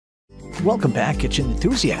Welcome back, kitchen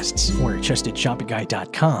enthusiasts. We're at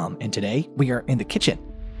trustedshopperguide.com, and today we are in the kitchen.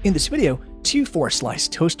 In this video, two 4-slice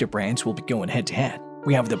toaster brands will be going head-to-head.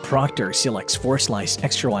 We have the Proctor Silex 4-slice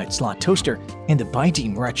extra-wide slot toaster and the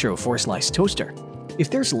Buydeem Retro 4-slice toaster.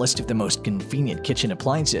 If there's a list of the most convenient kitchen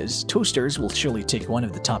appliances, toasters will surely take one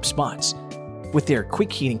of the top spots. With their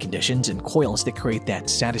quick heating conditions and coils that create that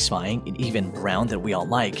satisfying and even brown that we all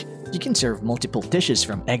like, you can serve multiple dishes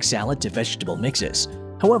from egg salad to vegetable mixes.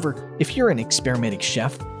 However, if you're an experimenting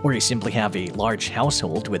chef or you simply have a large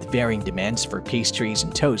household with varying demands for pastries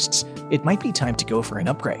and toasts, it might be time to go for an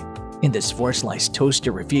upgrade. In this 4-slice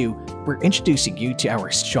toaster review, we're introducing you to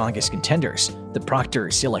our strongest contenders, the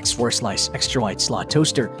Proctor Silex 4-slice extra-wide slot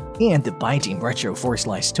toaster and the Buydeem Retro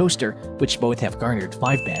 4-slice toaster, which both have garnered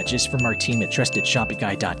 5 badges from our team at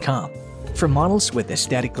trustedshopperguide.com. From models with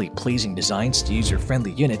aesthetically pleasing designs to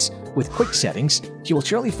user-friendly units with quick settings, you will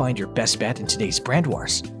surely find your best bet in today's brand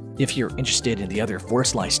wars. If you're interested in the other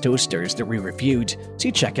 4-slice toasters that we reviewed,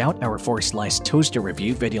 do check out our 4-slice toaster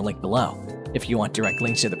review video link below. If you want direct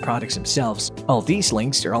links to the products themselves, all these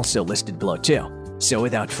links are also listed below too. So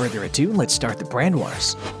without further ado, let's start the brand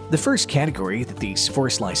wars. The first category that these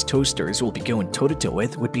 4-slice toasters will be going toe-to-toe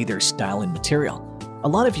with would be their style and material. A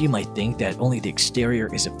lot of you might think that only the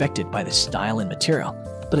exterior is affected by the style and material,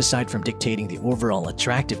 but aside from dictating the overall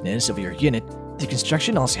attractiveness of your unit, the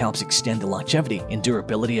construction also helps extend the longevity and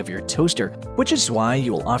durability of your toaster, which is why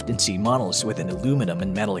you will often see models with an aluminum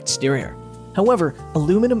and metal exterior. However,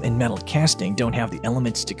 aluminum and metal casting don't have the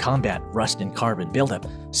elements to combat rust and carbon buildup,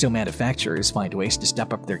 so manufacturers find ways to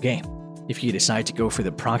step up their game. If you decide to go for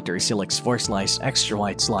the Proctor Silex 4-slice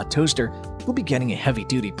extra-wide slot toaster, you'll be getting a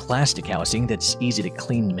heavy-duty plastic housing that's easy to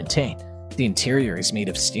clean and maintain. The interior is made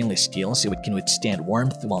of stainless steel so it can withstand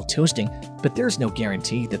warmth while toasting, but there's no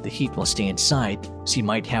guarantee that the heat will stay inside, so you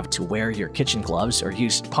might have to wear your kitchen gloves or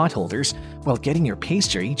use pot holders while getting your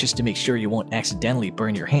pastry just to make sure you won't accidentally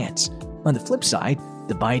burn your hands. On the flip side,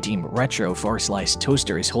 the Buydeem Retro 4-slice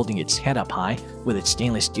toaster is holding its head up high with its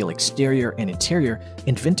stainless steel exterior and interior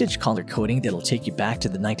and vintage color coding that'll take you back to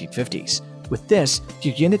the 1950s. With this,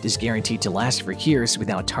 your unit is guaranteed to last for years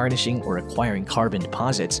without tarnishing or acquiring carbon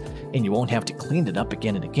deposits, and you won't have to clean it up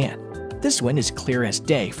again and again. This one is clear as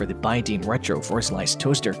day for the Buydeem Retro 4-slice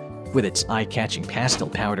toaster. With its eye-catching pastel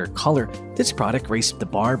powder color, this product raised the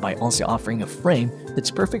bar by also offering a frame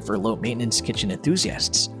that's perfect for low-maintenance kitchen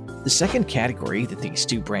enthusiasts. The second category that these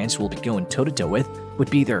two brands will be going toe-to-toe with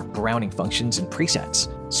would be their browning functions and presets.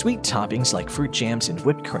 Sweet toppings like fruit jams and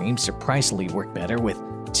whipped cream surprisingly work better with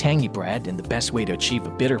tangy bread, and the best way to achieve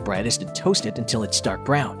a bitter bread is to toast it until it's dark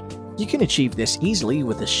brown. You can achieve this easily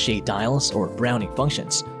with the shade dials or browning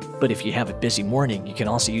functions, but if you have a busy morning, you can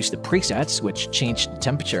also use the presets, which change the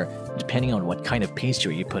temperature depending on what kind of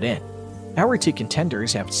pastry you put in. Our two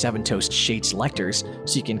contenders have 7 toast shade selectors,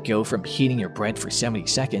 so you can go from heating your bread for 70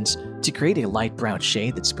 seconds to create a light brown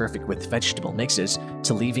shade that's perfect with vegetable mixes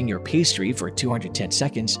to leaving your pastry for 210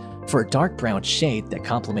 seconds for a dark brown shade that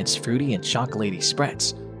complements fruity and chocolatey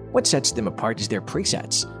spreads. What sets them apart is their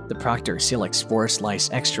presets. The Proctor Silex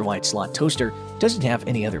 4-slice extra-wide slot toaster doesn't have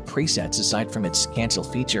any other presets aside from its cancel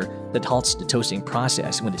feature that halts the toasting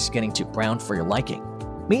process when it's getting too brown for your liking.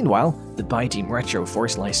 Meanwhile, the Buydeem Retro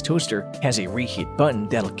 4-slice toaster has a reheat button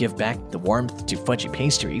that'll give back the warmth to fudgy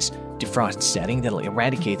pastries, defrost setting that'll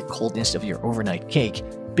eradicate the coldness of your overnight cake,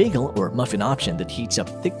 bagel or muffin option that heats up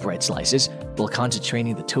thick bread slices while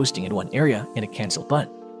concentrating the toasting in one area, and a cancel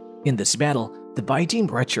button. In this battle, the Buydeem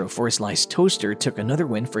Retro 4-slice toaster took another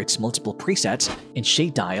win for its multiple presets and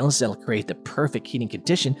shade dials that'll create the perfect heating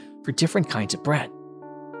condition for different kinds of bread.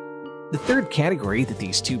 The third category that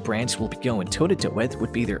these two brands will be going toe-to-toe with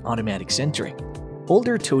would be their automatic centering.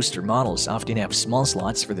 Older toaster models often have small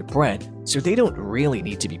slots for the bread, so they don't really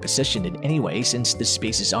need to be positioned in any way since the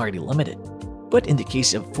space is already limited. But in the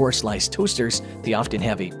case of 4-slice toasters, they often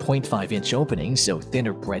have a 0.5-inch opening, so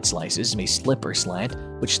thinner bread slices may slip or slant,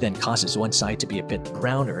 which then causes one side to be a bit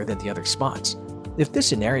browner than the other spots. If this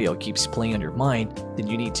scenario keeps playing on your mind, then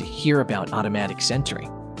you need to hear about automatic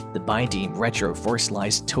centering. The Buydeem Retro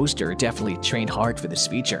 4-slice toaster definitely trained hard for this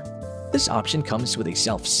feature. This option comes with a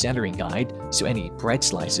self-centering guide, so any bread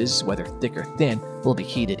slices, whether thick or thin, will be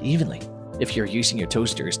heated evenly. If you're using your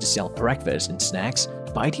toasters to sell breakfast and snacks,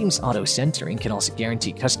 Buydeem's auto-centering can also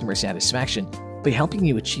guarantee customer satisfaction by helping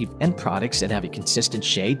you achieve end products that have a consistent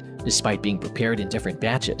shade despite being prepared in different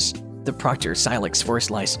batches. The Proctor Silex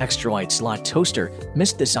 4-slice extra-wide slot toaster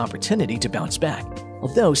missed this opportunity to bounce back.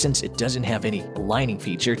 Although, since it doesn't have any lining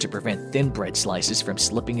feature to prevent thin bread slices from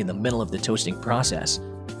slipping in the middle of the toasting process.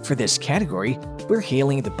 For this category, we're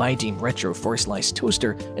hailing the Buydeem Retro 4-slice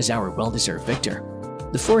toaster as our well-deserved victor.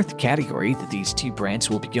 The fourth category that these two brands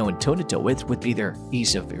will be going toe-to-toe with would be their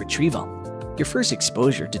ease of retrieval. Your first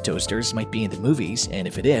exposure to toasters might be in the movies, and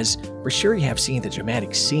if it is, we're sure you have seen the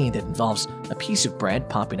dramatic scene that involves a piece of bread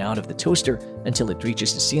popping out of the toaster until it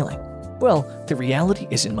reaches the ceiling. Well, the reality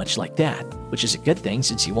isn't much like that, which is a good thing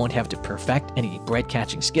since you won't have to perfect any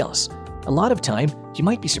bread-catching skills. A lot of time, you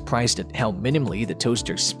might be surprised at how minimally the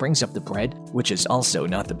toaster springs up the bread, which is also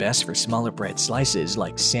not the best for smaller bread slices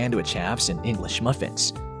like sandwich halves and English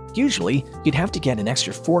muffins. Usually, you'd have to get an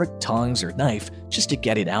extra fork, tongs, or knife just to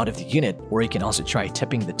get it out of the unit, or you can also try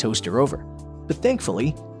tipping the toaster over. But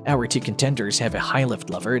thankfully, our two contenders have a high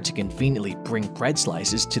lift lever to conveniently bring bread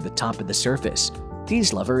slices to the top of the surface.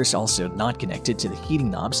 These levers are also not connected to the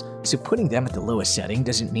heating knobs, so putting them at the lowest setting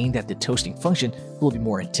doesn't mean that the toasting function will be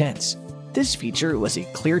more intense. This feature was a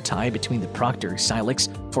clear tie between the Proctor Silex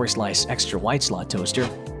 4-slice extra wide slot toaster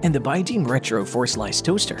and the Buydeem Retro 4-slice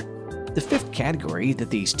toaster. The fifth category that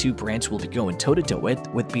these two brands will be going toe-to-toe with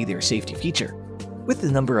would be their safety feature. With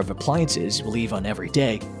the number of appliances we leave on every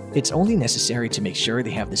day, it's only necessary to make sure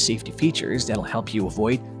they have the safety features that'll help you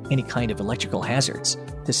avoid any kind of electrical hazards.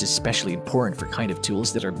 This is especially important for kind of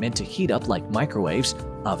tools that are meant to heat up like microwaves,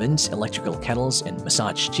 ovens, electrical kettles, and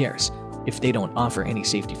massage chairs. If they don't offer any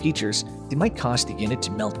safety features, they might cause the unit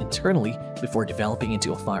to melt internally before developing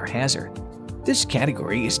into a fire hazard. This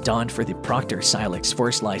category is donned for the Proctor Silex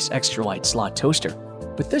 4-slice extra wide slot toaster.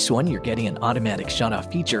 With this one, you're getting an automatic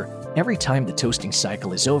shut-off feature every time the toasting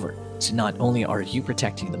cycle is over, so not only are you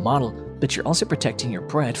protecting the model, but you're also protecting your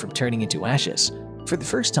bread from turning into ashes. For the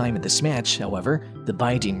first time in this match, however, the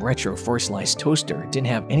Buydeem Retro 4-slice toaster didn't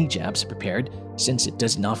have any jabs prepared since it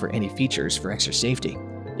doesn't offer any features for extra safety.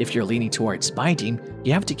 If you're leaning towards Buydeem,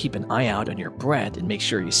 you have to keep an eye out on your bread and make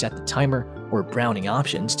sure you set the timer or browning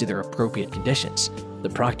options to their appropriate conditions. The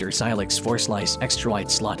Proctor Silex 4-slice extra wide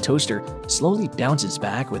slot toaster slowly bounces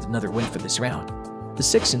back with another win for this round. The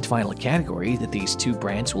sixth and final category that these two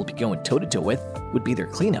brands will be going toe-to-toe with would be their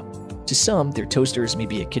cleanup. To some, their toasters may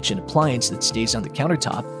be a kitchen appliance that stays on the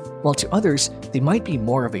countertop, while to others, they might be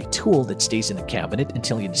more of a tool that stays in the cabinet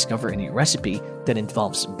until you discover a new recipe that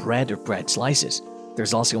involves bread or bread slices.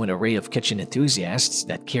 There's also an array of kitchen enthusiasts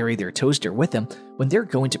that carry their toaster with them when they're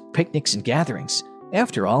going to picnics and gatherings.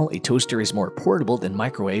 After all, a toaster is more portable than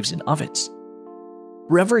microwaves and ovens.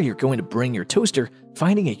 Wherever you're going to bring your toaster,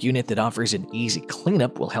 finding a unit that offers an easy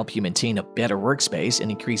cleanup will help you maintain a better workspace and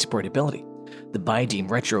increase portability. The Buydeem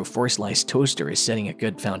Retro 4-slice toaster is setting a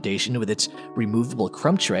good foundation with its removable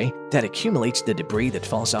crumb tray that accumulates the debris that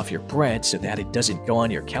falls off your bread so that it doesn't go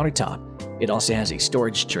on your countertop. It also has a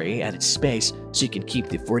storage tray at its space so you can keep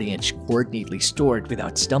the 40-inch cord neatly stored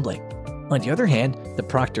without stumbling. On the other hand, the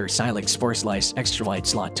Proctor Silex 4-slice extra wide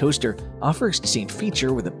slot toaster offers the same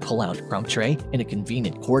feature with a pull-out crumb tray and a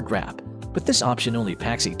convenient cord wrap, but this option only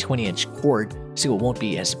packs a 20-inch cord so it won't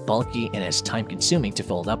be as bulky and as time-consuming to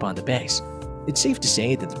fold up on the base. It's safe to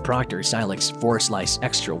say that the Proctor Silex 4-slice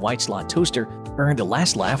extra wide slot toaster earned the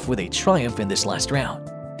last laugh with a triumph in this last round.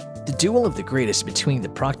 The duel of the greatest between the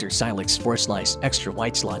Proctor Silex 4-slice extra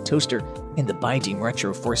wide slot toaster and the Buydeem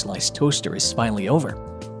Retro 4-slice toaster is finally over.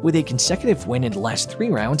 With a consecutive win in the last 3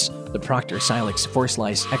 rounds, the Proctor Silex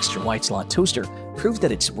 4-slice extra wide slot toaster proved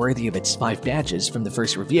that it's worthy of its 5 badges from the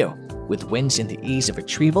first review, with wins in the ease of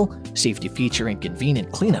retrieval, safety feature, and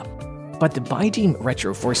convenient cleanup. But the Buydeem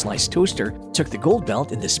Retro 4-slice toaster took the gold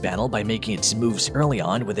belt in this battle by making its moves early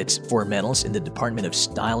on with its 4 medals in the department of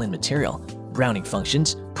style and material, browning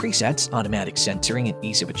functions, presets, automatic centering, and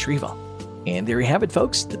ease of retrieval. And there you have it,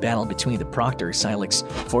 folks. The battle between the Proctor Silex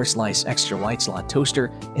 4-slice extra wide slot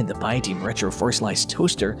toaster and the Buydeem Retro 4-slice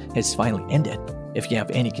toaster has finally ended. If you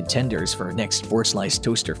have any contenders for our next 4-slice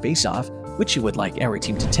toaster face-off, which you would like our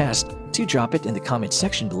team to test, do drop it in the comments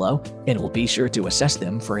section below, and we'll be sure to assess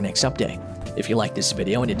them for our next update. If you like this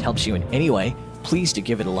video and it helps you in any way, please do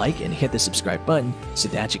give it a like and hit the subscribe button so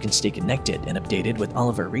that you can stay connected and updated with all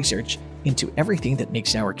of our research into everything that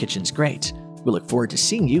makes our kitchens great. We look forward to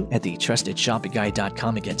seeing you at the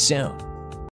TrustedShoppingGuide.com again soon.